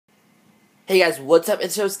Hey guys, what's up?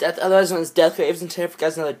 It's host Death, otherwise known as Death Craves, and today for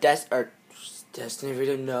guys another Destiny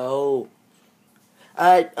video. No,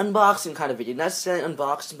 unboxing kind of video, not necessarily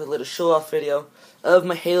unboxing, but a little show-off video of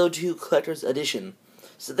my Halo 2 Collector's Edition.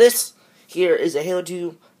 So this here is a Halo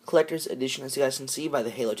 2 Collector's Edition, as you guys can see by the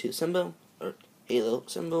Halo 2 symbol or Halo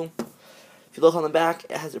symbol. If you look on the back,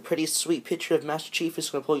 it has a pretty sweet picture of Master Chief.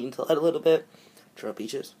 Just gonna point you into the light a little bit. Trail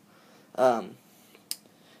Peaches.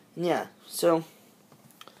 Yeah. So.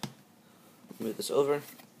 Move this over.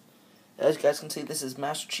 As you guys can see, this is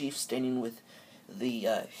Master Chief standing with the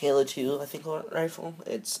Halo 2, I think, rifle.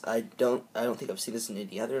 I don't think I've seen this in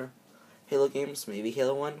any other Halo games. Maybe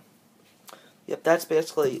Halo 1. Yep, that's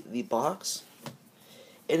basically the box.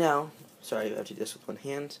 And now, sorry, I have to do this with one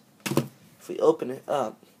hand. If we open it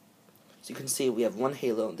up, as you can see, we have one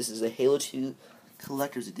Halo. This is a Halo 2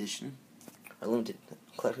 Collector's Edition, or Limited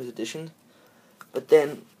Collector's Edition. But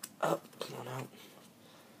then, come on out.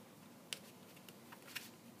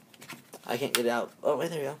 I can't get it out. Oh,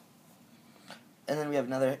 wait, there we go. And then we have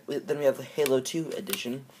then we have the Halo 2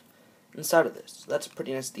 edition inside of this. So that's a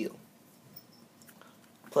pretty nice deal.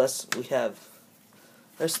 Plus, we have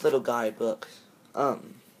this little guidebook.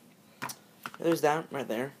 There's that right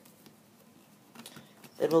there.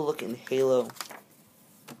 Then we'll look in Halo.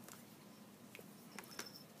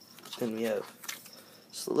 Then we have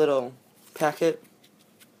this little packet,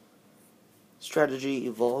 strategy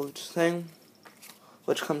evolved thing,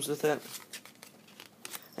 which comes with it.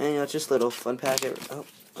 And it's just a little fun packet. Oh,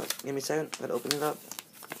 give me a second. Gotta open it up.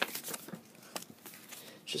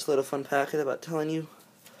 Just a little fun packet about telling you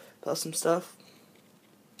about some stuff.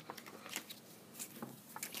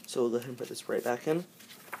 So we'll go ahead and put this right back in.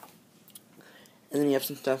 And then you have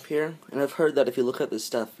some stuff here. And I've heard that if you look at this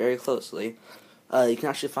stuff very closely, you can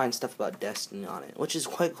actually find stuff about Destiny on it, which is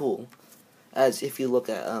quite cool. As if you look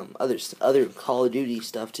at other Call of Duty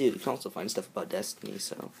stuff too, you can also find stuff about Destiny.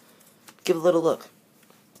 So give it a little look.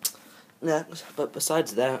 But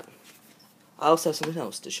besides that, I also have something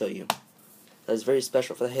else to show you that is very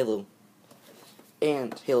special for the Halo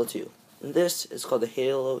and Halo 2. And this is called the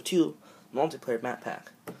Halo 2 Multiplayer Map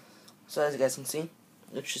Pack. So as you guys can see,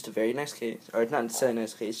 it's just a very nice case, or not necessarily a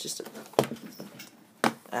nice case, just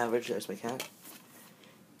a average. There's my cat.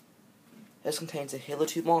 This contains a Halo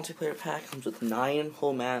 2 multiplayer pack. Comes with 9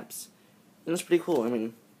 whole maps, and it's pretty cool. I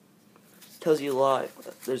mean, it tells you a lot.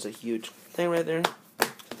 There's a huge thing right there.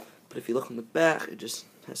 But if you look on the back, it just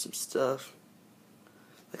has some stuff,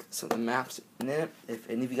 like some of the maps in it. If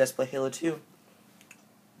any of you guys play Halo 2,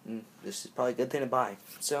 this is probably a good thing to buy.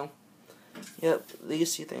 So, yep,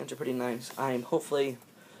 these two things are pretty nice. Hopefully,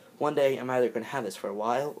 one day I'm either going to have this for a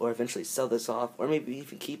while, or eventually sell this off, or maybe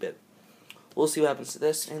even keep it. We'll see what happens to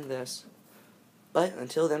this and this. But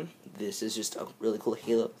until then, this is just a really cool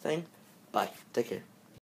Halo thing. Bye. Take care.